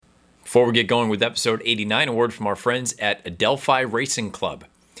Before we get going with episode 89, a word from our friends at Adelphi Racing Club.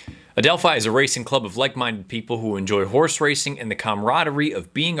 Adelphi is a racing club of like-minded people who enjoy horse racing and the camaraderie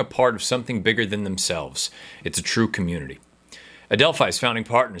of being a part of something bigger than themselves. It's a true community. Adelphi's founding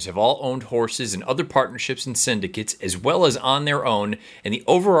partners have all owned horses in other partnerships and syndicates as well as on their own, and the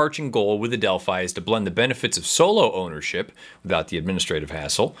overarching goal with Adelphi is to blend the benefits of solo ownership, without the administrative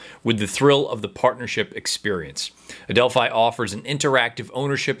hassle, with the thrill of the partnership experience. Adelphi offers an interactive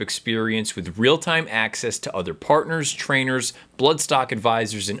ownership experience with real-time access to other partners, trainers, bloodstock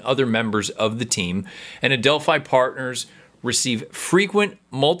advisors, and other members of the team, and Adelphi partners receive frequent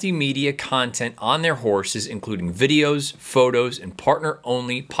multimedia content on their horses, including videos, photos, and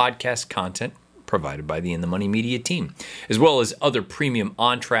partner-only podcast content provided by the In the Money Media team, as well as other premium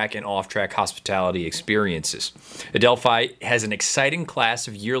on-track and off-track hospitality experiences. Adelphi has an exciting class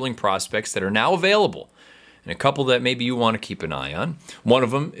of yearling prospects that are now available, and a couple that maybe you want to keep an eye on. One of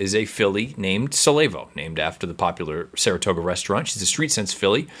them is a filly named Salevo, named after the popular Saratoga restaurant. She's a street sense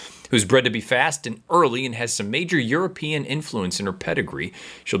filly who's bred to be fast and early and has some major European influence in her pedigree.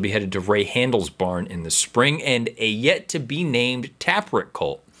 She'll be headed to Ray Handel's barn in the spring, and a yet-to-be-named Taprick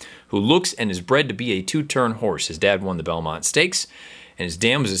colt who looks and is bred to be a two-turn horse. His dad won the Belmont Stakes, and his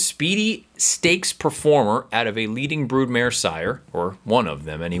dam was a speedy stakes performer out of a leading broodmare sire, or one of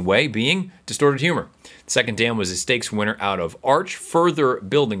them anyway, being Distorted Humor. The second dam was a stakes winner out of Arch, further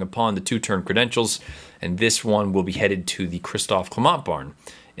building upon the two-turn credentials, and this one will be headed to the Christophe Clement barn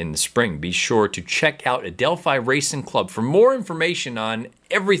in the spring. Be sure to check out Adelphi Racing Club. For more information on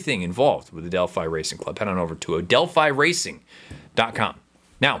everything involved with Adelphi Racing Club, head on over to adelphiracing.com.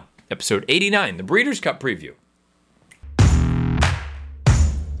 Now, episode 89, the Breeders' Cup preview.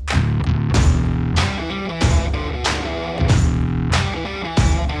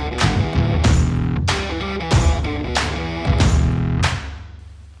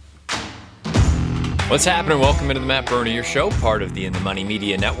 What's happening? Welcome into the Matt Bernier Show, part of the In the Money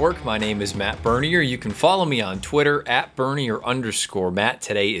Media Network. My name is Matt Bernier. You can follow me on Twitter at Bernier_Matt.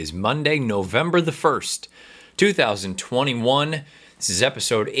 Today is Monday, November the 1st, 2021. This is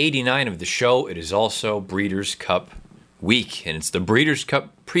episode 89 of the show. It is also Breeders' Cup week, and it's the Breeders' Cup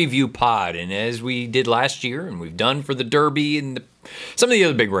preview pod. And as we did last year, and we've done for the Derby and some of the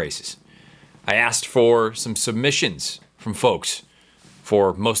other big races, I asked for some submissions from folks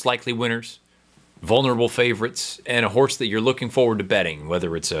for most likely winners, vulnerable favorites, and a horse that you're looking forward to betting,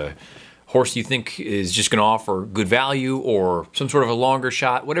 whether it's a horse you think is just going to offer good value or some sort of a longer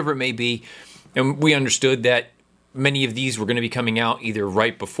shot, whatever it may be. And we understood that many of these were going to be coming out either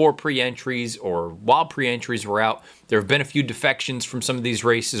right before pre-entries or while pre-entries were out. There have been a few defections from some of these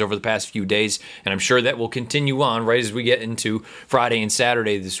races over the past few days, and I'm sure that will continue on right as we get into Friday and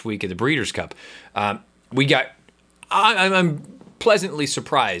Saturday this week at the Breeders' Cup. I'm pleasantly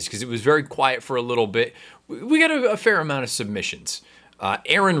surprised because it was very quiet for a little bit. We got a fair amount of submissions.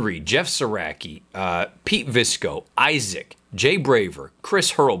 Aaron Reed, Jeff Saracki, Pete Visco, Isaac, Jay Braver,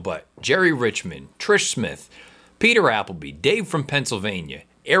 Chris Hurlbutt, Jerry Richmond, Trish Smith, Peter Appleby, Dave from Pennsylvania,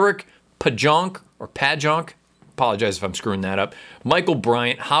 Eric Pajonk, apologize if I'm screwing that up, Michael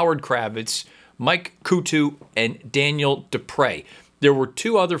Bryant, Howard Kravitz, Mike Kutu, and Daniel Dupre. There were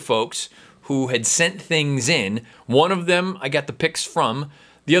two other folks who had sent things in. One of them I got the picks from.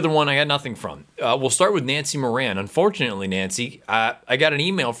 The other one I got nothing from. We'll start with Nancy Moran. Unfortunately, Nancy, I got an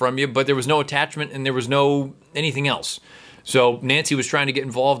email from you, but there was no attachment and there was no anything else. So Nancy was trying to get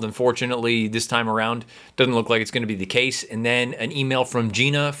involved. Unfortunately, this time around, doesn't look like it's going to be the case. And then an email from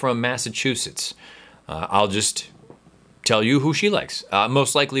Gina from Massachusetts. I'll just tell you who she likes.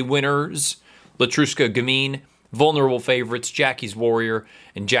 Most likely winners, Latruska Gamine, vulnerable favorites, Jackie's Warrior,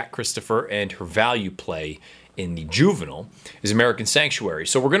 and Jack Christopher, and her value play in the juvenile is American Sanctuary.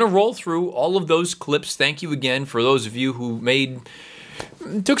 So we're going to roll through all of those clips. Thank you again for those of you who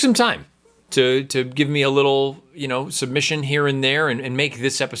took some time to give me a little, submission here and there and make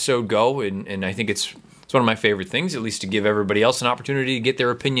this episode go. And I think it's one of my favorite things, at least to give everybody else an opportunity to get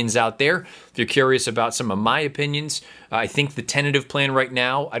their opinions out there. If you're curious about some of my opinions, I think the tentative plan right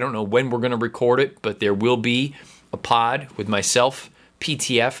now, I don't know when we're going to record it, but there will be a pod with myself,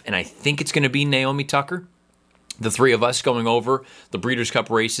 PTF, and I think it's going to be Naomi Tucker. The three of us going over the Breeders' Cup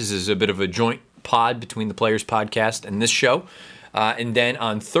races is a bit of a joint pod between the Players Podcast and this show. And then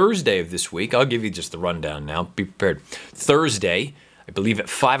on Thursday of this week, I'll give you just the rundown now. Be prepared. Thursday, I believe at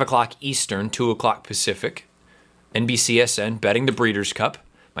 5 o'clock Eastern, 2 o'clock Pacific, NBCSN, betting the Breeders' Cup.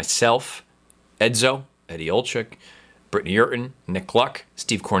 Myself, Edzo, Eddie Olczyk, Brittany Urton, Nick Luck,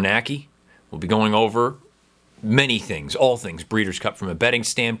 Steve Kornacki. We'll be going over many things, all things Breeders' Cup from a betting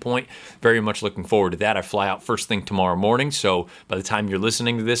standpoint. Very much looking forward to that. I fly out first thing tomorrow morning, so by the time you're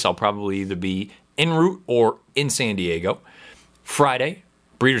listening to this, I'll probably either be en route or in San Diego. Friday,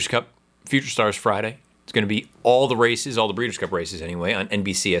 Breeders' Cup, Future Stars Friday. It's going to be all the races, all the Breeders' Cup races anyway, on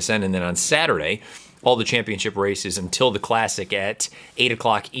NBCSN. And then on Saturday, all the championship races until the Classic at 8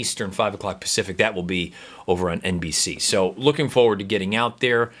 o'clock Eastern, 5 o'clock Pacific. That will be over on NBC. So looking forward to getting out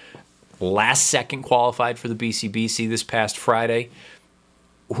there. Last second qualified for the BCBC this past Friday.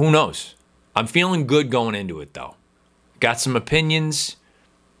 Who knows? I'm feeling good going into it, though. Got some opinions.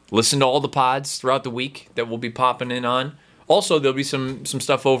 Listen to all the pods throughout the week that we'll be popping in on. Also, there'll be some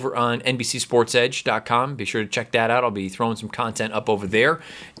stuff over on NBCSportsEdge.com. Be sure to check that out. I'll be throwing some content up over there,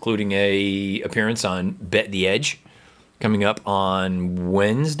 including a appearance on Bet the Edge coming up on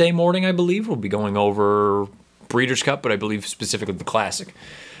Wednesday morning, I believe. We'll be going over Breeders' Cup, but I believe specifically the Classic.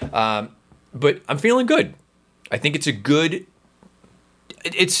 But I'm feeling good. I think it's a good...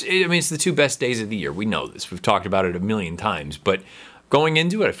 It's the 2 best days of the year. We know this. We've talked about it a million times. But going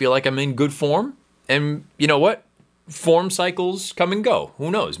into it, I feel like I'm in good form. And you know what? Form cycles come and go. Who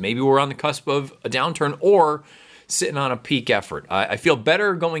knows? Maybe we're on the cusp of a downturn or sitting on a peak effort. I feel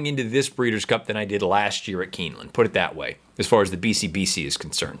better going into this Breeders' Cup than I did last year at Keeneland, put it that way, as far as the BCBC is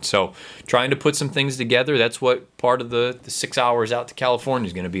concerned. So trying to put some things together, that's what part of the 6 hours out to California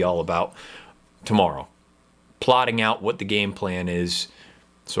is going to be all about tomorrow. Plotting out what the game plan is,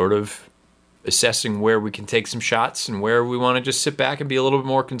 sort of assessing where we can take some shots and where we want to just sit back and be a little bit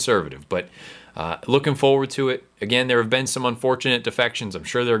more conservative. But looking forward to it. Again, there have been some unfortunate defections. I'm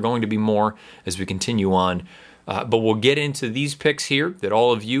sure there are going to be more as we continue on. But we'll get into these picks here that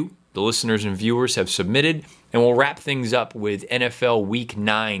all of you, the listeners and viewers, have submitted. And we'll wrap things up with NFL Week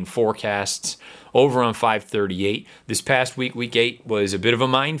 9 forecasts over on 538. This past week, Week 8, was a bit of a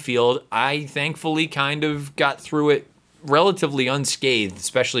minefield. I thankfully kind of got through it relatively unscathed,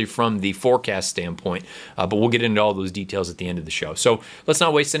 especially from the forecast standpoint. But we'll get into all those details at the end of the show. So let's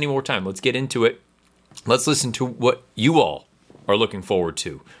not waste any more time. Let's get into it. Let's listen to what you all are looking forward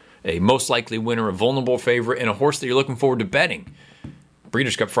to. A most likely winner, a vulnerable favorite, and a horse that you're looking forward to betting.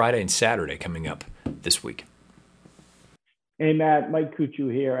 Breeders' Cup Friday and Saturday coming up this week. Hey, Matt. Mike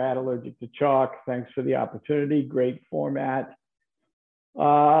Kuchu here at Allergic to Chalk. Thanks for the opportunity. Great format.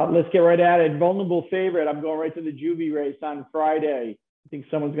 Let's get right at it. Vulnerable favorite. I'm going right to the Juvie race on Friday. I think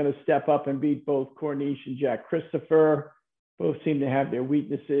someone's going to step up and beat both Corniche and Jack Christopher. Both seem to have their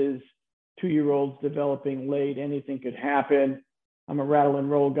weaknesses. 2-year-olds developing late. Anything could happen. I'm a rattle and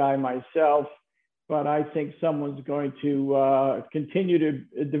roll guy myself, but I think someone's going to continue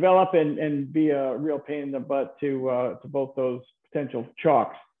to develop and be a real pain in the butt to both those potential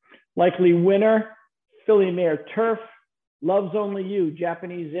chalks. Likely winner, filly mare Turf. Loves Only You,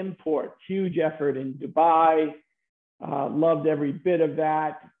 Japanese import. Huge effort in Dubai. Loved every bit of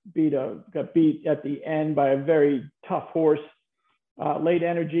that. Got beat at the end by a very tough horse. Late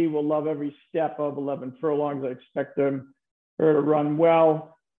Energy will love every step of 11 furlongs. I expect her to run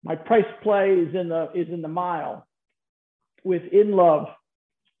well. My price play is in the mile with In Love.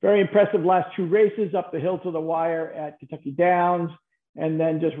 Very impressive last 2 races, up the hill to the wire at Kentucky Downs, and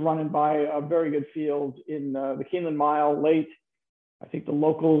then just running by a very good field in the Keeneland Mile late. I think the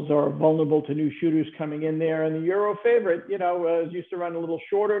locals are vulnerable to new shooters coming in there, and the Euro favorite, is used to run a little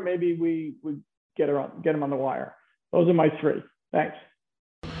shorter. Maybe we would get him on the wire. Those are my 3. Thanks.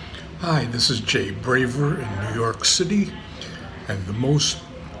 Hi, this is Jay Braver in New York City, and the most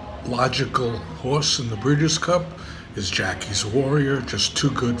logical horse in the Breeders' Cup is Jackie's Warrior, just too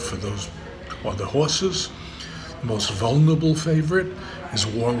good for those other horses. The most vulnerable favorite is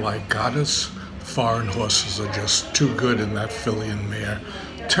Warlike Goddess. Foreign horses are just too good in that filly and mare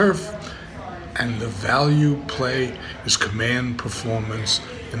Turf. And the value play is Command Performance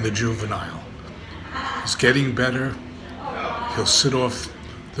in the juvenile. He's getting better. He'll sit off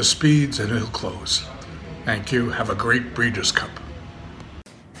the speeds and he'll close. Thank you. Have a great Breeders' Cup.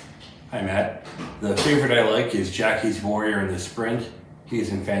 Hi, Matt. The favorite I like is Jackie's Warrior in the sprint. He's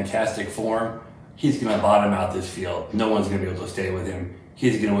in fantastic form. He's going to bottom out this field. No one's going to be able to stay with him.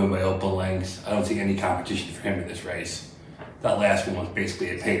 He's going to win by open lengths. I don't see any competition for him in this race. That last one was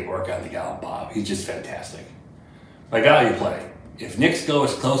basically a paid work on the Gallop Bob. He's just fantastic. My value play. If Knicks go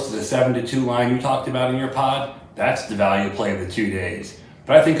as close to the 7-2 line you talked about in your pod, that's the value play of the 2 days.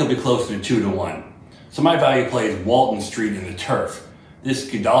 But I think he'll be closer to 2-1. So my value play is Walton Street in the Turf. This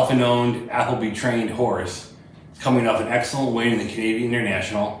Godolphin-owned, Appleby-trained horse is coming off an excellent win in the Canadian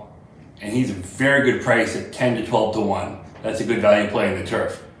International, and he's a very good price at 10 to 12 to 1. That's a good value play in the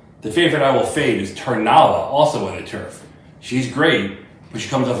Turf. The favorite I will fade is Tarnawa, also in the Turf. She's great, but she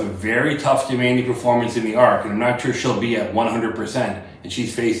comes off a very tough, demanding performance in the arc, and I'm not sure she'll be at 100%, and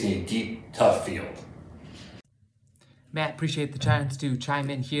she's facing a deep, tough field. Matt, appreciate the chance to chime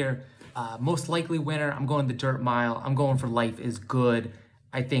in here. Most likely winner, I'm going the dirt mile. I'm going for Life is Good.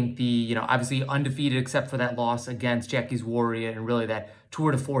 I think obviously undefeated except for that loss against Jackie's Warrior and really that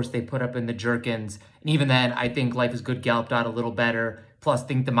tour de force they put up in the Jerkins. And even then, I think Life is Good galloped out a little better. Plus, I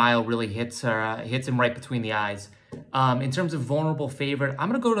think the mile really hits him right between the eyes. In terms of vulnerable favorite, I'm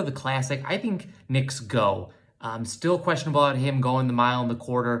going to go to the classic. I think Nick's Go. Still questionable about him going the mile and the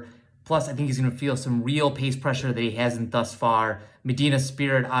quarter. Plus, I think he's going to feel some real pace pressure that he hasn't thus far. Medina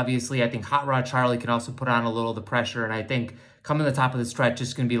Spirit, obviously. I think Hot Rod Charlie can also put on a little of the pressure. And I think coming to the top of the stretch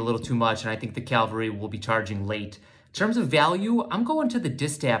is going to be a little too much. And I think the Cavalry will be charging late. In terms of value, I'm going to the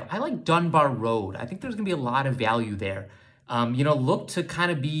Distaff. I like Dunbar Road. I think there's going to be a lot of value there. Looked to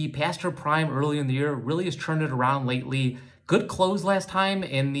kind of be past her prime early in the year. Really has turned it around lately. Good close last time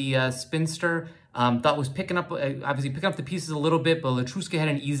in the Spinster. Thought was picking up the pieces a little bit, but Latruska had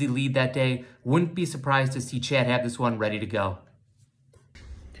an easy lead that day. Wouldn't be surprised to see Chad have this one ready to go.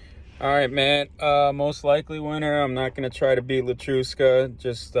 All right, Matt. Most likely winner. I'm not going to try to beat Latruska.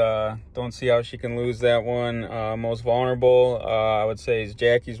 Just don't see how she can lose that one. Most vulnerable, I would say, is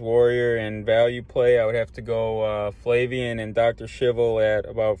Jackie's Warrior. And value play, I would have to go Flavian and Dr. Shivel at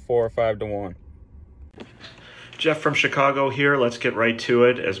about 4 or 5 to 1. Jeff from Chicago here. Let's get right to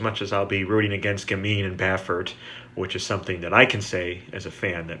it. As much as I'll be rooting against Gamine and Baffert, which is something that I can say as a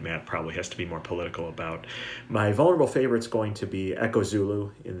fan that Matt probably has to be more political about. My vulnerable favorite's going to be Echo Zulu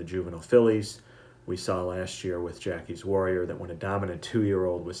in the juvenile fillies. We saw last year with Jackie's Warrior that when a dominant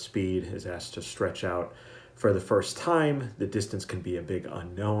 2-year-old with speed is asked to stretch out for the first time, the distance can be a big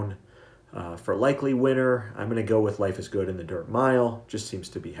unknown. For likely winner, I'm going to go with Life is Good in the dirt mile. Just seems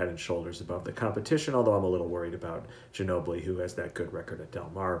to be head and shoulders above the competition, although I'm a little worried about Ginobili, who has that good record at Del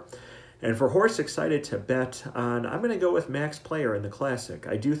Mar. And for horse excited to bet on, I'm going to go with Max Player in the Classic.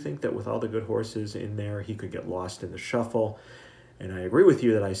 I do think that with all the good horses in there, he could get lost in the shuffle. And I agree with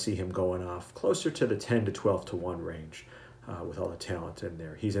you that I see him going off closer to the 10 to 12 to 1 range with all the talent in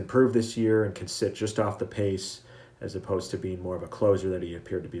there. He's improved this year and can sit just off the pace as opposed to being more of a closer that he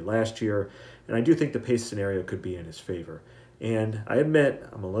appeared to be last year. And I do think the pace scenario could be in his favor. And I admit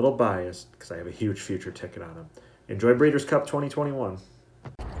I'm a little biased because I have a huge future ticket on him. Enjoy Breeders' Cup 2021.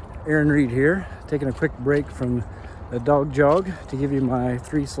 Aaron Reed here, taking a quick break from the dog jog to give you my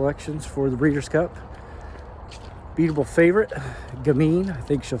 3 selections for the Breeders' Cup. Beatable favorite, Gamine. I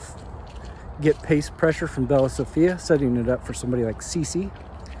think she'll get pace pressure from Bella Sophia, setting it up for somebody like Cece.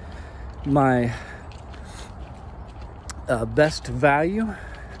 My best value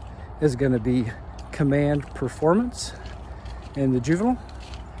is going to be Command Performance in the juvenile.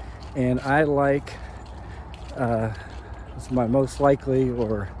 And I like, it's my most likely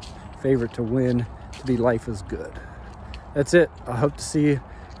or favorite to win to be Life is Good. That's it. I hope to see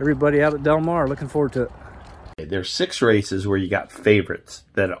everybody out at Del Mar. Looking forward to it. There's 6 races where you got favorites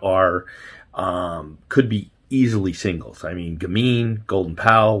that are could be easily singles. I mean, Gamine, Golden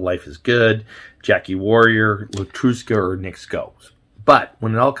Powell, Life is Good, Jackie Warrior, Latruska, or Nick's Go. But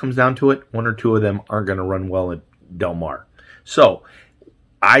when it all comes down to it, 1 or 2 of them aren't going to run well at Del Mar. So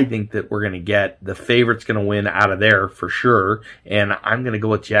I think that we're going to get the favorite's going to win out of there for sure. And I'm going to go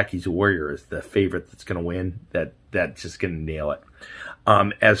with Jackie's Warrior as the favorite that's going to win. That's just going to nail it.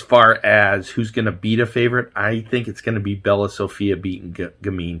 As far as who's going to beat a favorite, I think it's going to be Bella Sophia beating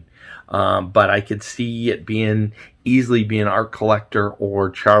Gamine. But I could see it easily being Art Collector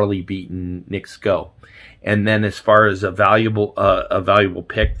or Charlie beating Nick's Go. And then as far as a valuable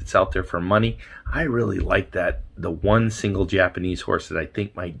pick that's out there for money, I really like the one single Japanese horse that I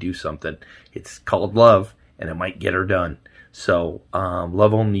think might do something. It's called Love, and it might get her done. So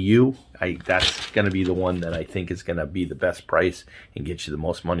Love Only You, that's going to be the one that I think is going to be the best price and get you the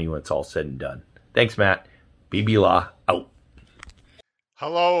most money when it's all said and done. Thanks, Matt. BB Law, out.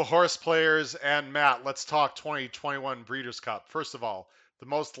 Hello, horse players and Matt. Let's talk 2021 Breeders' Cup. First of all, the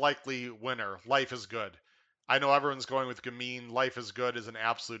most likely winner, Life is Good. I know everyone's going with Gamine. Life is Good is an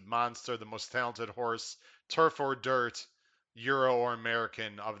absolute monster, the most talented horse, turf or dirt, Euro or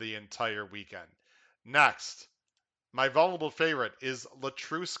American of the entire weekend. Next, my vulnerable favorite is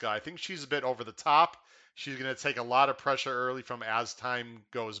Latruska. I think she's a bit over the top. She's going to take a lot of pressure early from as time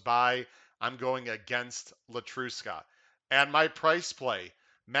goes by. I'm going against Latruska. And my price play,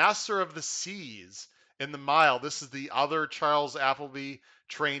 Master of the Seas in the mile. This is the other Charles Appleby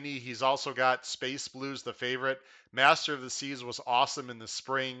trainee. He's also got Space Blues, the favorite. Master of the Seas was awesome in the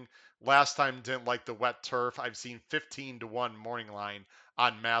spring. Last time didn't like the wet turf. I've seen 15 to 1 morning line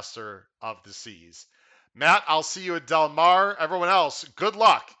on Master of the Seas. Matt, I'll see you at Del Mar. Everyone else, good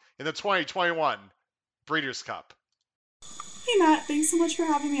luck in the 2021 Breeders' Cup. Hey Matt, thanks so much for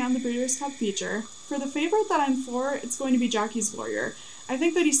having me on the Breeders' Cup feature. For the favorite that I'm for, it's going to be Jackie's Warrior. I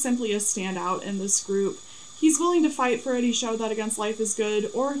think that he's simply a standout in this group. He's willing to fight for it. He showed that against Life is Good,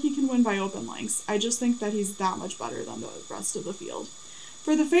 or he can win by open lengths. I just think that he's that much better than the rest of the field.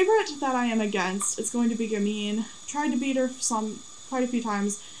 For the favorite that I am against, it's going to be Gamine. Tried to beat her quite a few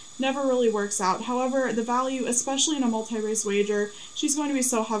times. Never really works out. However, the value, especially in a multi-race wager, she's going to be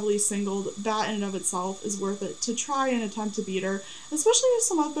so heavily singled, that in and of itself is worth it to try and attempt to beat her, especially with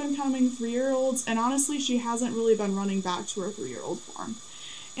some up-and-coming 3-year-olds, and honestly, she hasn't really been running back to her 3-year-old form.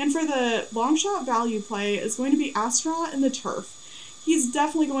 And for the long shot value play, is going to be Astronaut in the turf. He's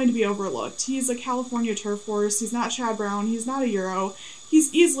definitely going to be overlooked. He's a California turf horse. He's not Chad Brown. He's not a Euro.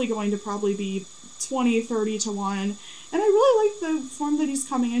 He's easily going to probably be 20, 30 to 1. And I really like the form that he's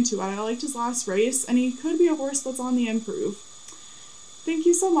coming into. I liked his last race, and he could be a horse that's on the improve. Thank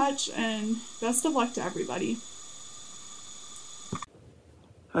you so much, and best of luck to everybody.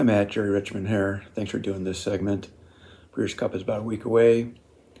 Hi Matt, Jerry Richmond here. Thanks for doing this segment. Breeders' Cup is about a week away.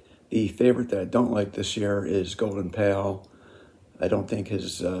 The favorite that I don't like this year is Golden Pale. I don't think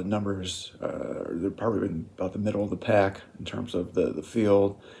his numbers they're probably in about the middle of the pack in terms of the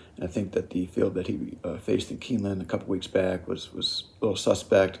field. And I think that the field that he faced in Keeneland a couple weeks back was a little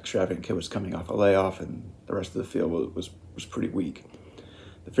suspect. Extravagant Kid was coming off a layoff, and the rest of the field was pretty weak.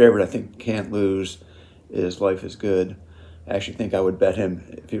 The favorite I think can't lose is Life is Good. I actually think I would bet him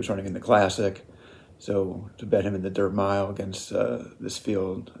if he was running in the Classic. So to bet him in the dirt mile against this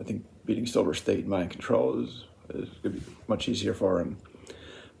field, I think beating Silver State in Mind Control is going to be much easier for him.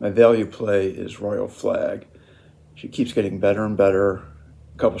 My value play is Royal Flag. She keeps getting better and better.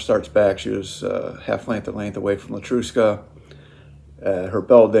 A couple starts back, she was half length away from Latruska. Her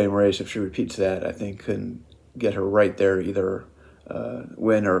Beldame race, if she repeats that, I think can get her right there, either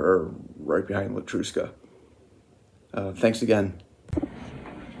win or right behind Latruska. Thanks again.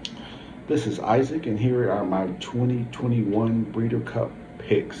 This is Isaac, and here are my 2021 Breeder Cup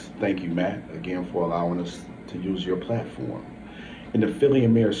picks. Thank you, Matt, again for allowing us to use your platform. In the filly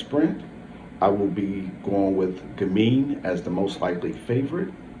and mare sprint, I will be going with Gamine as the most likely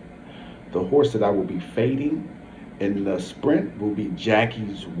favorite. The horse that I will be fading in the sprint will be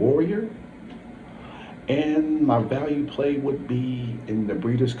Jackie's Warrior. And my value play would be in the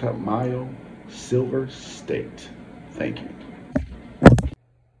Breeders' Cup Mile, Silver State. Thank you.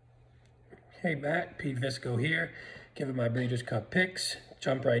 Hey Matt, Pete Visco here, giving my Breeders' Cup picks.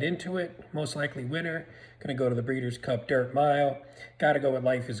 Jump right into it. Most likely winner, gonna go to the Breeders' Cup Dirt Mile. Gotta go with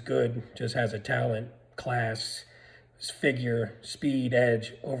Life is Good, just has a talent, class, figure, speed,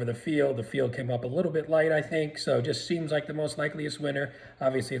 edge over the field. The field came up a little bit light, I think, so just seems like the most likeliest winner.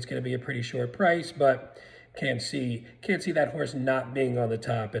 Obviously, it's gonna be a pretty short price, but can't see that horse not being on the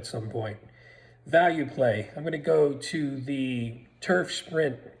top at some point. Value play, I'm gonna go to the turf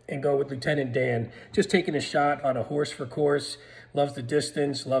sprint and go with Lieutenant Dan. Just taking a shot on a horse for course. Loves the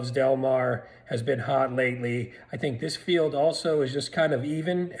distance, loves Del Mar, has been hot lately. I think this field also is just kind of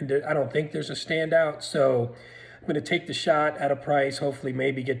even, and I don't think there's a standout. So I'm going to take the shot at a price, hopefully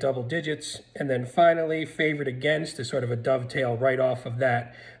maybe get double digits. And then finally, favorite against is sort of a dovetail right off of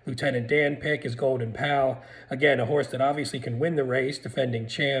that Lieutenant Dan pick is Golden Pal. Again, a horse that obviously can win the race, defending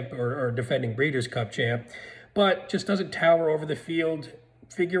champ or defending Breeders' Cup champ, but just doesn't tower over the field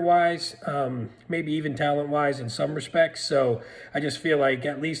figure-wise, maybe even talent-wise in some respects. So I just feel like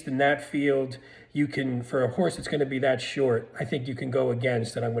at least in that field, you can, for a horse that's going to be that short, I think you can go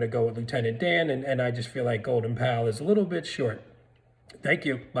against, and I'm going to go with Lieutenant Dan, and I just feel like Golden Pal is a little bit short. Thank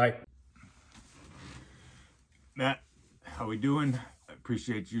you. Bye. Matt, how we doing? I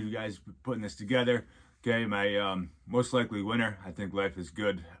appreciate you guys putting this together. Okay, my most likely winner, I think Life is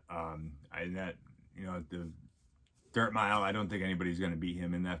Good. The Dirt Mile, I don't think anybody's going to beat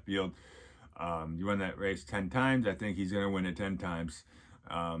him in that field. You run that race 10 times, I think he's going to win it 10 times.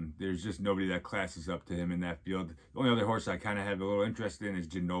 There's just nobody that classes up to him in that field. The only other horse I kind of have a little interest in is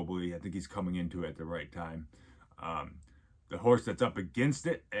Ginobili. I think he's coming into it at the right time. The horse that's up against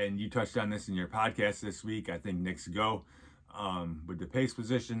it, and you touched on this in your podcast this week, I think Nick's Go, with the pace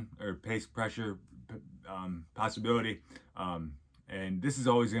position or pace pressure possibility. And this is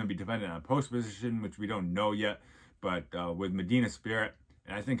always going to be dependent on post position, which we don't know yet. But with Medina Spirit,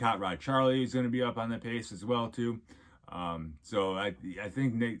 and I think Hot Rod Charlie is going to be up on the pace as well too. So I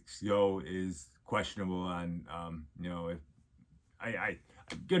think Nick's Go is questionable on if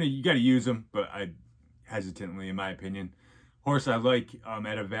you got to use him, but I hesitantly in my opinion. Horse I like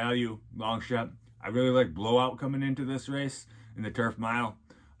at a value long shot. I really like Blowout coming into this race in the Turf Mile.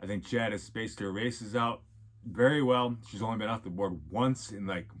 I think Chad has spaced her races out very well. She's only been off the board once in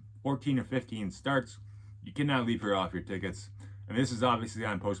like 14 or 15 starts. You cannot leave her off your tickets. And this is obviously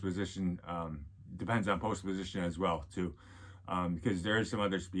on post position. Depends on post position as well too, because there is some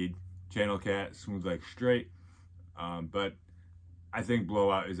other speed. Channel Cat, Smooth Like Straight, but I think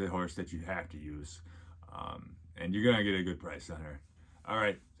Blowout is a horse that you have to use, and you're gonna get a good price on her. All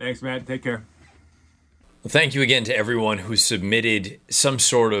right, thanks, Matt. Take care. Well, thank you again to everyone who submitted some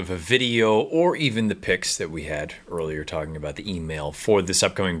sort of a video or even the pics that we had earlier talking about the email for this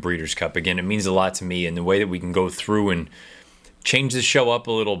upcoming Breeders' Cup. Again, it means a lot to me, and the way that we can go through and change the show up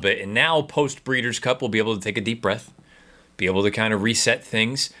a little bit. And now, post Breeders' Cup, we'll be able to take a deep breath, be able to kind of reset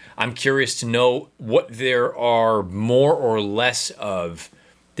things. I'm curious to know what there are more or less of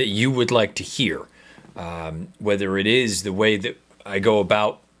that you would like to hear, whether it is the way that I go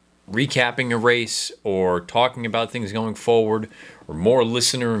about recapping a race or talking about things going forward or more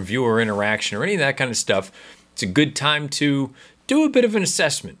listener and viewer interaction or any of that kind of stuff. It's a good time to do a bit of an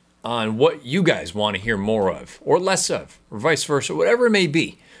assessment on what you guys want to hear more of or less of or vice versa, whatever it may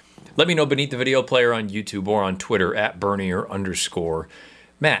be. Let me know beneath the video player on YouTube or on Twitter at Bernier_Matt,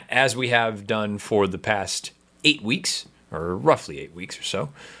 as we have done for the past 8 weeks, or roughly 8 weeks or so.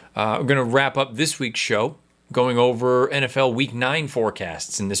 I'm going to wrap up this week's show going over NFL Week 9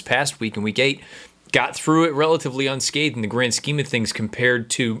 forecasts. And this past week, in Week 8, got through it relatively unscathed in the grand scheme of things compared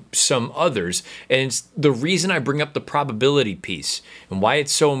to some others. And it's the reason I bring up the probability piece and why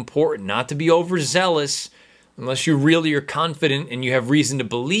it's so important not to be overzealous unless you really are confident and you have reason to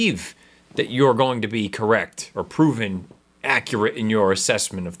believe that you're going to be correct or proven accurate in your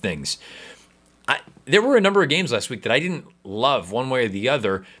assessment of things. There were a number of games last week that I didn't love one way or the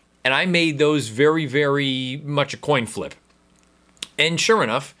other, and I made those very, very much a coin flip. And sure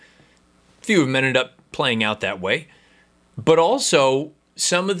enough, a few of them ended up playing out that way. But also,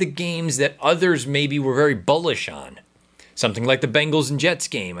 some of the games that others maybe were very bullish on, something like the Bengals and Jets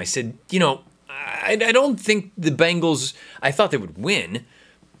game, I said, I don't think the Bengals, I thought they would win,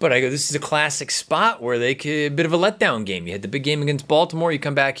 but I go, this is a classic spot where they could, a bit of a letdown game. You had the big game against Baltimore, you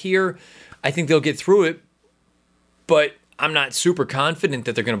come back here, I think they'll get through it, but I'm not super confident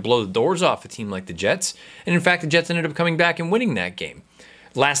that they're going to blow the doors off a team like the Jets. And in fact, the Jets ended up coming back and winning that game.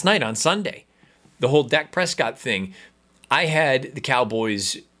 Last night on Sunday, the whole Dak Prescott thing, I had the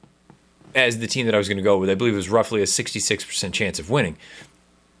Cowboys as the team that I was going to go with. I believe it was roughly a 66% chance of winning.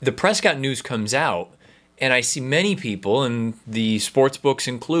 The Prescott news comes out, and I see many people, and the sports books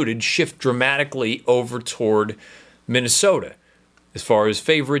included, shift dramatically over toward Minnesota as far as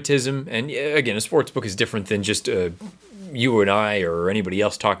favoritism. And again, a sports book is different than just you and I or anybody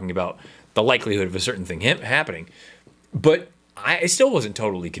else talking about the likelihood of a certain thing happening. But I still wasn't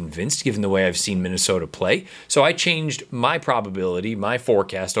totally convinced given the way I've seen Minnesota play. So I changed my probability, my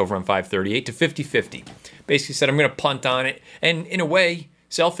forecast over on 538 to 50-50. Basically said I'm going to punt on it. And in a way,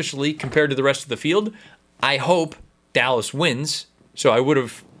 selfishly, compared to the rest of the field, I hope Dallas wins. So I would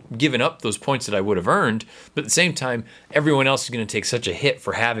have given up those points that I would have earned. But at the same time, everyone else is going to take such a hit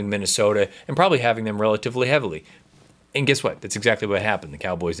for having Minnesota and probably having them relatively heavily. And guess what? That's exactly what happened. The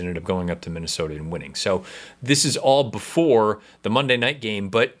Cowboys ended up going up to Minnesota and winning. So this is all before the Monday night game,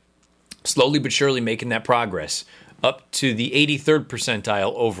 but slowly but surely making that progress up to the 83rd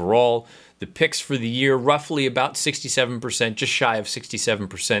percentile overall. The picks for the year, roughly about 67%, just shy of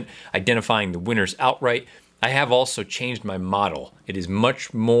 67%, identifying the winners outright. I have also changed my model. It is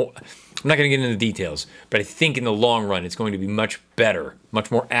much more, I'm not going to get into the details, but I think in the long run it's going to be much better,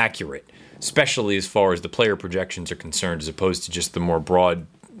 much more accurate, especially as far as the player projections are concerned, as opposed to just the more broad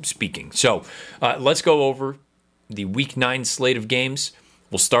speaking. So let's go over the Week 9 slate of games.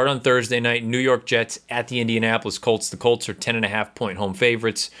 We'll start on Thursday night, New York Jets at the Indianapolis Colts. The Colts are 10.5-point home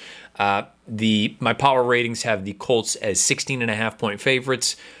favorites. My power ratings have the Colts as 16.5-point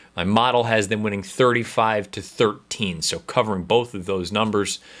favorites. My model has them winning 35-13, so covering both of those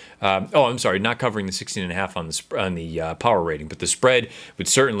numbers. I'm sorry, not covering the 16.5 on the power rating, but the spread would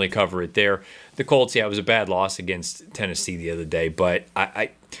certainly cover it there. The Colts, it was a bad loss against Tennessee the other day, but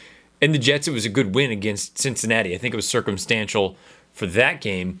and the Jets, it was a good win against Cincinnati. I think it was circumstantial for that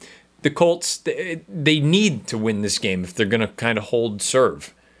game. The Colts, they need to win this game if they're going to kind of hold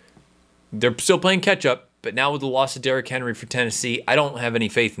serve. They're still playing catch-up, but now with the loss of Derrick Henry for Tennessee, I don't have any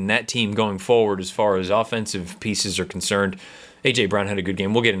faith in that team going forward as far as offensive pieces are concerned. A.J. Brown had a good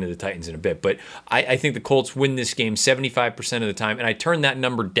game. We'll get into the Titans in a bit, but I think the Colts win this game 75% of the time, and I turned that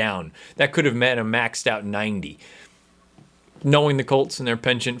number down. That could have met a maxed out 90. knowing the Colts and their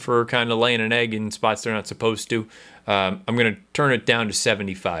penchant for kind of laying an egg in spots they're not supposed to, I'm going to turn it down to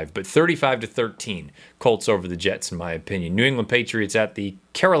 75. But 35-13, Colts over the Jets, in my opinion. New England Patriots at the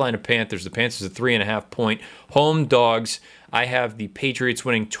Carolina Panthers. The Panthers are 3.5-point home dogs. I have the Patriots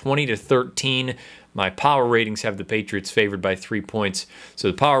winning 20-13. My power ratings have the Patriots favored by 3 points. So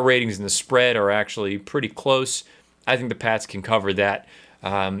the power ratings and the spread are actually pretty close. I think the Pats can cover that.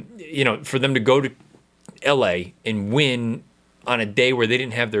 For them to go to LA and win on a day where they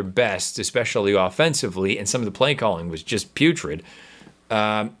didn't have their best, especially offensively, and some of the play calling was just putrid,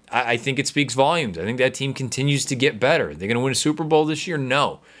 I think it speaks volumes. I think that team continues to get better. They're going to win a Super Bowl this year?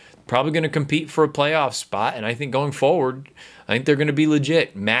 No. Probably going to compete for a playoff spot, and I think going forward, I think they're going to be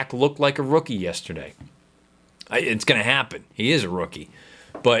legit. Mac looked like a rookie yesterday. It's going to happen. He is a rookie.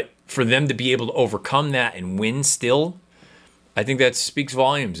 But for them to be able to overcome that and win still, I think that speaks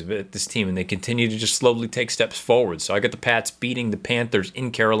volumes about this team, and they continue to just slowly take steps forward. So I got the Pats beating the Panthers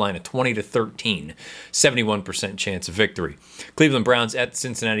in Carolina 20-13, 71% chance of victory. Cleveland Browns at the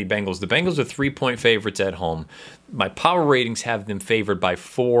Cincinnati Bengals. The Bengals are 3-point favorites at home. My power ratings have them favored by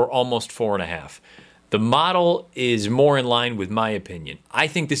 4, almost 4.5. The model is more in line with my opinion. I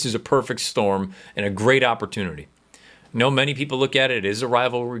think this is a perfect storm and a great opportunity. I know many people look at it as a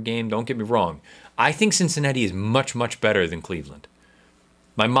rivalry game. Don't get me wrong. I think Cincinnati is much, much better than Cleveland.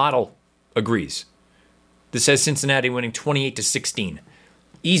 My model agrees. This says Cincinnati winning 28-16,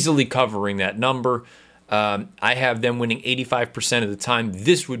 easily covering that number. I have them winning 85% of the time.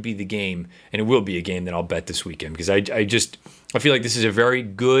 This would be the game, and it will be a game that I'll bet this weekend because I feel like this is a very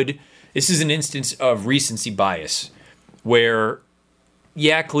good. This is an instance of recency bias where,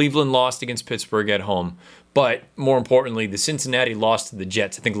 yeah, Cleveland lost against Pittsburgh at home. But more importantly, the Cincinnati loss to the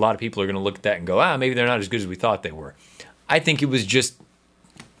Jets. I think a lot of people are going to look at that and go, maybe they're not as good as we thought they were. I think it was just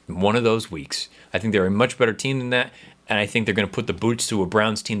one of those weeks. I think they're a much better team than that, and I think they're going to put the boots to a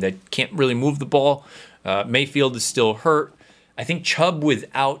Browns team that can't really move the ball. Mayfield is still hurt. I think Chubb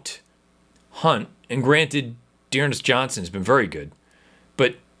without Hunt, and granted, Dearness Johnson has been very good,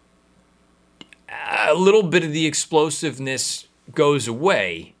 but a little bit of the explosiveness goes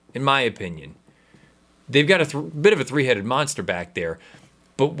away, in my opinion. They've got a bit of a three-headed monster back there,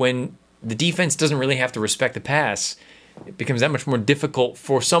 but when the defense doesn't really have to respect the pass, it becomes that much more difficult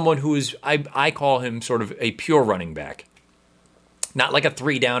for someone who is, I call him sort of a pure running back. Not like a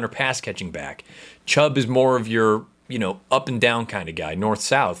three-down or pass-catching back. Chubb is more of your, up and down kind of guy,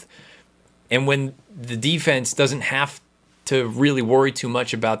 north-south. And when the defense doesn't have to really worry too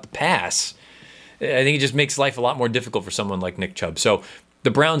much about the pass, I think it just makes life a lot more difficult for someone like Nick Chubb. So the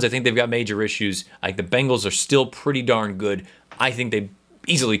Browns, I think they've got major issues. I think the Bengals are still pretty darn good. I think they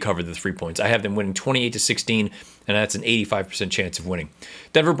easily covered the 3 points. I have them winning 28-16, and that's an 85% chance of winning.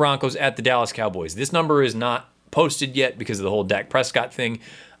 Denver Broncos at the Dallas Cowboys. This number is not posted yet because of the whole Dak Prescott thing.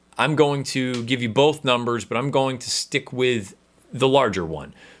 I'm going to give you both numbers, but I'm going to stick with the larger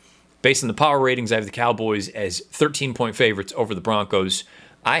one. Based on the power ratings, I have the Cowboys as 13-point favorites over the Broncos.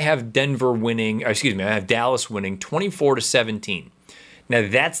 I have Dallas winning 24-17. Now,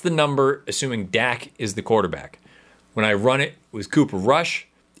 that's the number, assuming Dak is the quarterback. When I run it with Cooper Rush,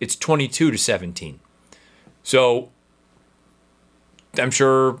 it's 22-17. So, I'm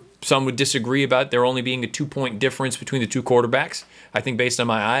sure some would disagree about there only being a 2-point difference between the two quarterbacks. I think based on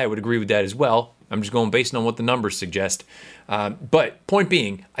my eye, I would agree with that as well. I'm just going based on what the numbers suggest. But point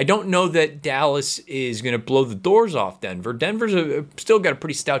being, I don't know that Dallas is going to blow the doors off Denver. Denver's still got a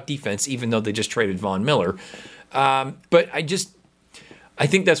pretty stout defense, even though they just traded Von Miller. But I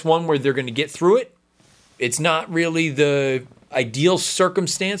think that's one where they're going to get through it. It's not really the ideal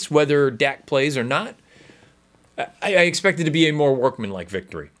circumstance whether Dak plays or not. I expect it to be a more workmanlike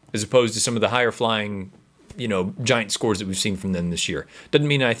victory as opposed to some of the higher flying, giant scores that we've seen from them this year. Doesn't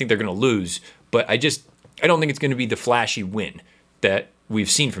mean I think they're going to lose, but I don't think it's going to be the flashy win that we've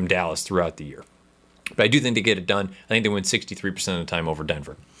seen from Dallas throughout the year. But I do think they get it done. I think they win 63% of the time over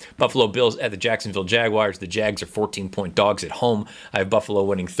Denver. Buffalo Bills at the Jacksonville Jaguars. The Jags are 14-point dogs at home. I have Buffalo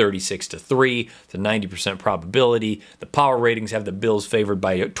winning 36-3. It's a 90% probability. The power ratings have the Bills favored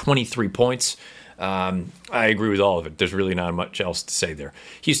by 23 points. I agree with all of it. There's really not much else to say there.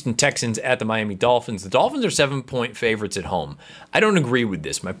 Houston Texans at the Miami Dolphins. The Dolphins are 7-point favorites at home. I don't agree with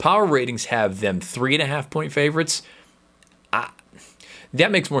this. My power ratings have them 3.5-point favorites. That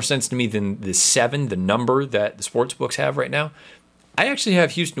makes more sense to me than the 7, the number that the sports books have right now. I actually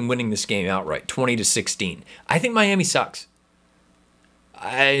have Houston winning this game outright, 20-16. I think Miami sucks.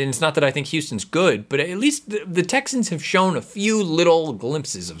 And it's not that I think Houston's good, but at least the Texans have shown a few little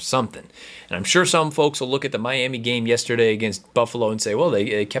glimpses of something. And I'm sure some folks will look at the Miami game yesterday against Buffalo and say, well,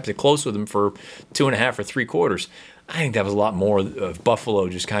 they kept it close with them for 2.5 or 3 quarters. I think that was a lot more of Buffalo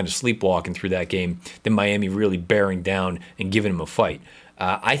just kind of sleepwalking through that game than Miami really bearing down and giving them a fight.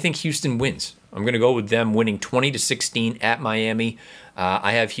 I think Houston wins. I'm going to go with them winning 20-16 at Miami.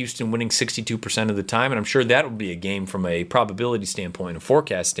 I have Houston winning 62% of the time, and I'm sure that will be a game from a probability standpoint, a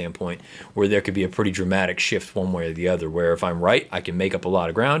forecast standpoint, where there could be a pretty dramatic shift one way or the other, where if I'm right, I can make up a lot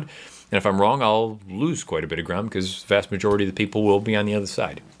of ground, and if I'm wrong, I'll lose quite a bit of ground because the vast majority of the people will be on the other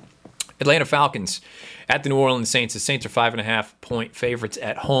side. Atlanta Falcons at the New Orleans Saints. The Saints are 5.5-point favorites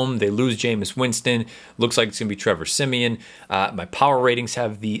at home. They lose Jameis Winston. Looks like it's going to be Trevor Siemian. My power ratings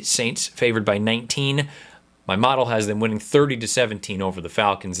have the Saints favored by 19. My model has them winning 30-17 over the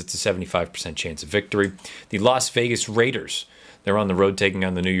Falcons. It's a 75% chance of victory. The Las Vegas Raiders. They're on the road taking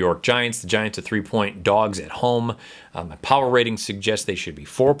on the New York Giants. The Giants are 3-point dogs at home. My power ratings suggest they should be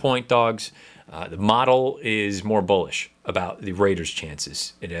 4-point dogs. The model is more bullish about the Raiders'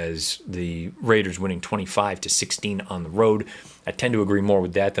 chances. It has the Raiders winning 25-16 on the road. I tend to agree more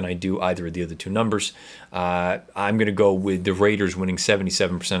with that than I do either of the other two numbers. I'm going to go with the Raiders winning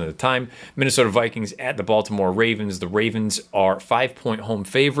 77% of the time. Minnesota Vikings at the Baltimore Ravens. The Ravens are 5-point home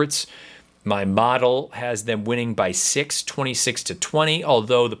favorites. My model has them winning by 6, 26-20,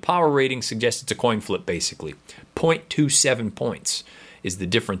 although the power rating suggests it's a coin flip, basically. 0.27 points is the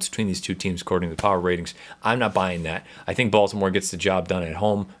difference between these two teams according to the power ratings. I'm not buying that. I think Baltimore gets the job done at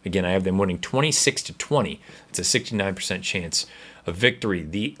home. Again, I have them winning 26-20. It's a 69% chance of victory.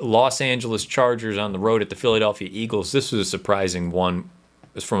 The Los Angeles Chargers on the road at the Philadelphia Eagles. This was a surprising one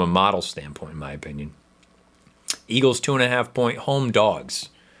from a model standpoint, in my opinion. Eagles 2.5-point home dogs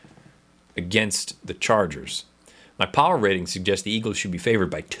against the Chargers. My power rating suggests the Eagles should be favored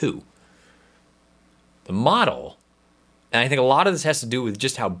by 2. The model, and I think a lot of this has to do with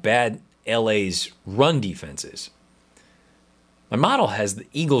just how bad LA's run defense is. My model has the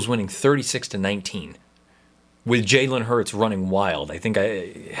Eagles winning 36-19 with Jalen Hurts running wild. I think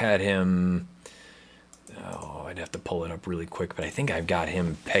I had him, I'd have to pull it up really quick, but I think I've got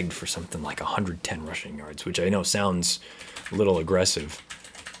him pegged for something like 110 rushing yards, which I know sounds a little aggressive.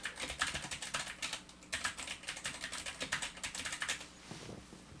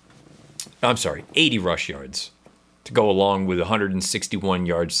 I'm sorry, 80 rush yards to go along with 161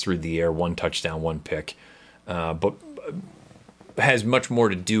 yards through the air, 1 touchdown, 1 pick. But has much more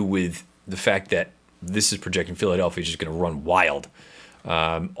to do with the fact that this is projecting Philadelphia is just going to run wild.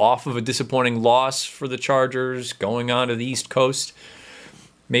 Off of a disappointing loss for the Chargers, going on to the East Coast.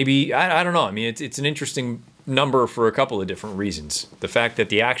 Maybe, I don't know. I mean, it's an interesting number for a couple of different reasons. The fact that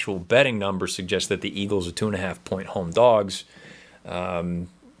the actual betting number suggests that the Eagles are 2.5-point home dogs.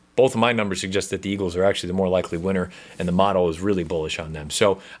 Both of my numbers suggest that the Eagles are actually the more likely winner, and the model is really bullish on them.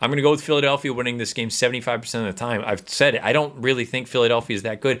 So I'm going to go with Philadelphia winning this game 75% of the time. I've said it. I don't really think Philadelphia is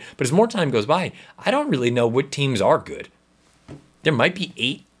that good, but as more time goes by, I don't really know what teams are good. There might be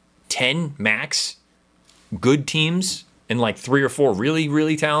 8, 10 max good teams and like 3 or 4 really,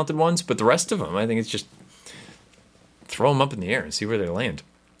 really talented ones, but the rest of them, I think it's just throw them up in the air and see where they land.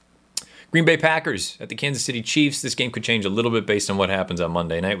 Green Bay Packers at the Kansas City Chiefs. This game could change a little bit based on what happens on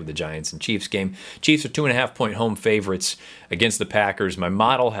Monday night with the Giants and Chiefs game. Chiefs are 2.5-point home favorites against the Packers. My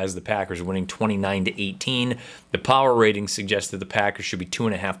model has the Packers winning 29-18. The power rating suggests that the Packers should be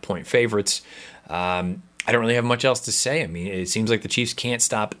 2.5-point favorites. I don't really have much else to say. I mean, it seems like the Chiefs can't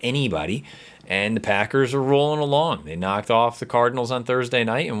stop anybody, and the Packers are rolling along. They knocked off the Cardinals on Thursday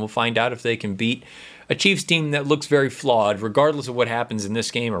night, and we'll find out if they can beat a Chiefs team that looks very flawed, regardless of what happens in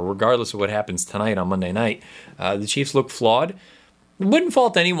this game or regardless of what happens tonight on Monday night. The Chiefs look flawed. Wouldn't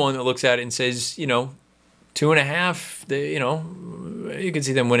fault anyone that looks at it and says, 2.5, you can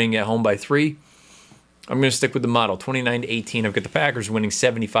see them winning at home by 3. I'm going to stick with the model, 29-18. I've got the Packers winning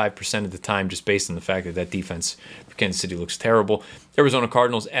 75% of the time just based on the fact that defense for Kansas City looks terrible. Arizona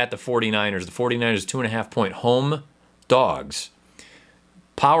Cardinals at the 49ers. The 49ers 2.5-point home dogs.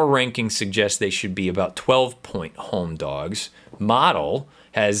 Power rankings suggest they should be about 12-point home dogs. Model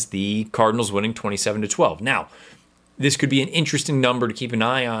has the Cardinals winning 27-12. Now, this could be an interesting number to keep an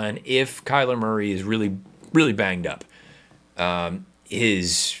eye on if Kyler Murray is really, really banged up.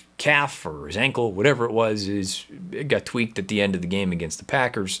 His calf or his ankle, whatever it was, it got tweaked at the end of the game against the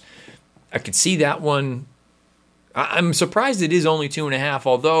Packers. I could see that one. I'm surprised it is only 2.5,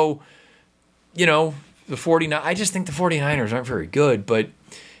 although, the 49ers, I just think the 49ers aren't very good, but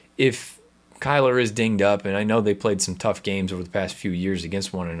if Kyler is dinged up, and I know they played some tough games over the past few years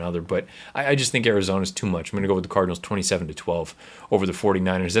against one another, but I just think Arizona's too much. I'm going to go with the Cardinals 27-12 over the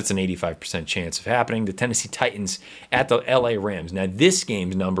 49ers. That's an 85% chance of happening. The Tennessee Titans at the LA Rams. Now, this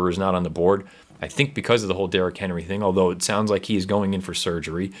game's number is not on the board, I think because of the whole Derrick Henry thing, although it sounds like he is going in for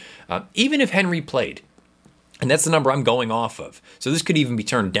surgery. Even if Henry played, and that's the number I'm going off of, so this could even be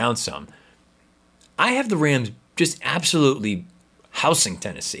turned down some, I have the Rams just absolutely housing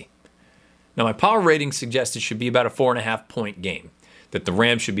Tennessee. Now, my power rating suggests it should be about a 4.5-point game, that the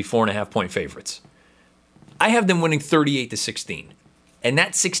Rams should be 4.5-point favorites. I have them winning 38-16. And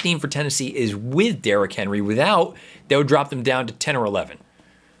that 16 for Tennessee is with Derrick Henry. Without, that would drop them down to 10 or 11.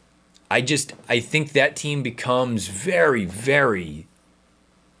 I think that team becomes very, very...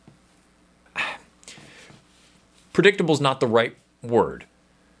 predictable is not the right word.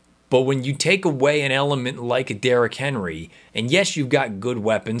 But when you take away an element like a Derrick Henry, and yes, you've got good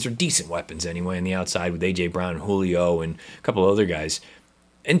weapons, or decent weapons anyway, on the outside with A.J. Brown and Julio and a couple of other guys,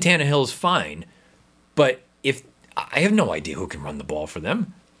 and Tannehill's fine, but if I have no idea who can run the ball for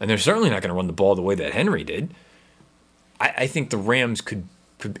them, and they're certainly not going to run the ball the way that Henry did, I think the Rams could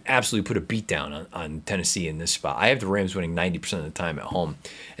absolutely put a beat down on Tennessee in this spot. I have the Rams winning 90% of the time at home.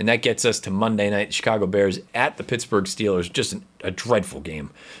 And that gets us to Monday night, the Chicago Bears at the Pittsburgh Steelers. Just a dreadful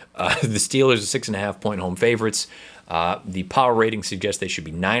game. The Steelers are 6.5-point home favorites. The power rating suggests they should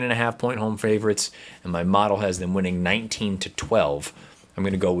be 9.5-point home favorites. And my model has them winning 19-12. I'm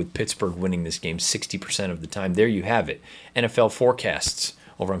going to go with Pittsburgh winning this game 60% of the time. There you have it. NFL forecasts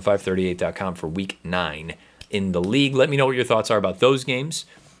over on 538.com for Week 9. In the league. Let me know what your thoughts are about those games,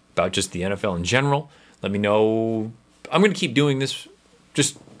 about just the NFL in general. Let me know. I'm going to keep doing this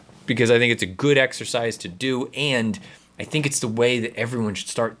just because I think it's a good exercise to do, and I think it's the way that everyone should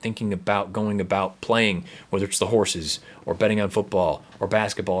start thinking about going about playing, whether it's the horses or betting on football or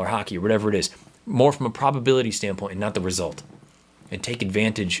basketball or hockey or whatever it is, more from a probability standpoint and not the result. And take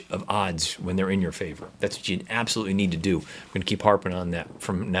advantage of odds when they're in your favor. That's what you absolutely need to do. I'm going to keep harping on that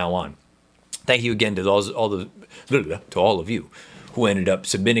from now on. Thank you again to all of you who ended up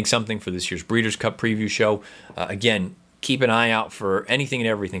submitting something for this year's Breeders' Cup preview show. Again, keep an eye out for anything and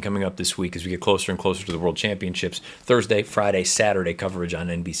everything coming up this week as we get closer and closer to the World Championships. Thursday, Friday, Saturday coverage on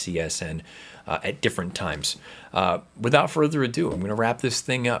NBCSN at different times. Without further ado, I'm going to wrap this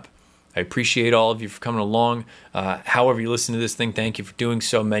thing up. I appreciate all of you for coming along. However you listen to this thing, thank you for doing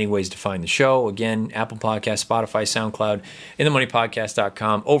so. Many ways to find the show. Again, Apple Podcasts, Spotify, SoundCloud,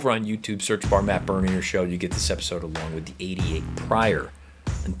 InTheMoneyPodcast.com. Over on YouTube, search bar Matt Bernier Show. You get this episode along with the 88 prior.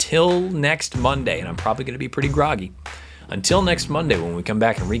 Until next Monday, and I'm probably going to be pretty groggy. Until next Monday when we come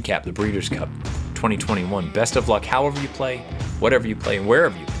back and recap the Breeders' Cup 2021. Best of luck however you play, whatever you play, and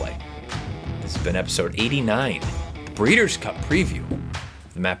wherever you play. This has been episode 89, the Breeders' Cup preview.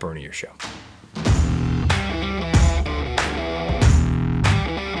 The Matt Bernier Show.